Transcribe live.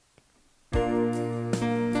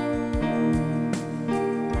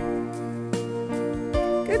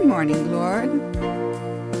morning, Lord.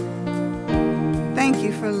 Thank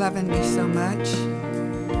you for loving me so much.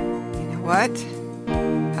 You know what?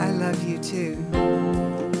 I love you too.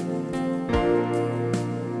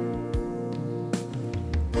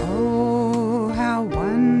 Oh, how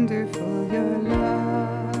wonderful your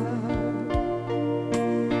love.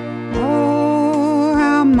 Oh,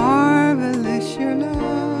 how marvelous your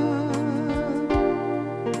love.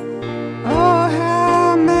 Oh,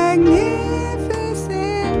 how magnificent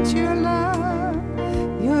your love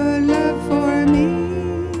for me,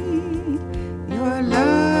 your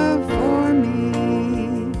love for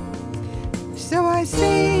me. So I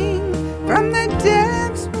sing from the depths